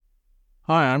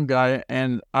Hi, I'm Guy,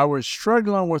 and I was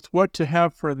struggling with what to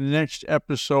have for the next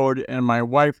episode, and my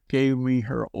wife gave me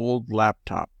her old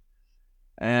laptop.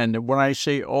 And when I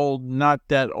say old, not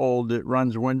that old, it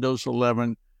runs Windows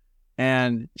 11.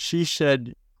 And she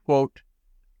said, quote,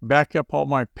 back up all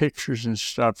my pictures and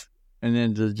stuff, and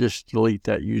then to just delete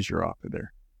that user off of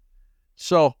there.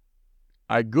 So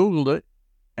I Googled it,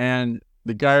 and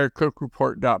the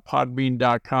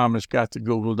GuyerCookReport.podbean.com has got the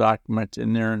Google document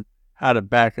in there and how to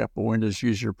back up a Windows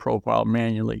user profile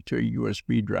manually to a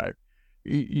USB drive.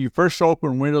 You first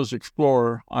open Windows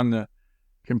Explorer on the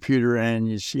computer and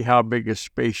you see how big a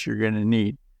space you're going to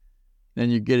need. Then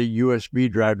you get a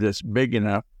USB drive that's big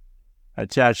enough,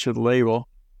 attached to the label,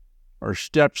 or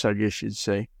steps, I guess you'd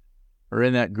say, are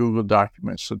in that Google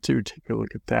document. So, take a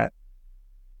look at that.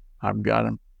 I've got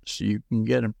them so you can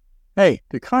get them. Hey,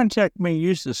 to contact me,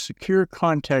 use the secure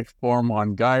contact form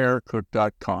on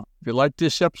GuyRcook.com. If you like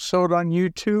this episode on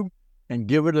YouTube, and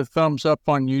give it a thumbs up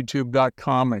on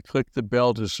YouTube.com and click the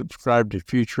bell to subscribe to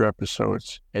future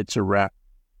episodes. It's a wrap.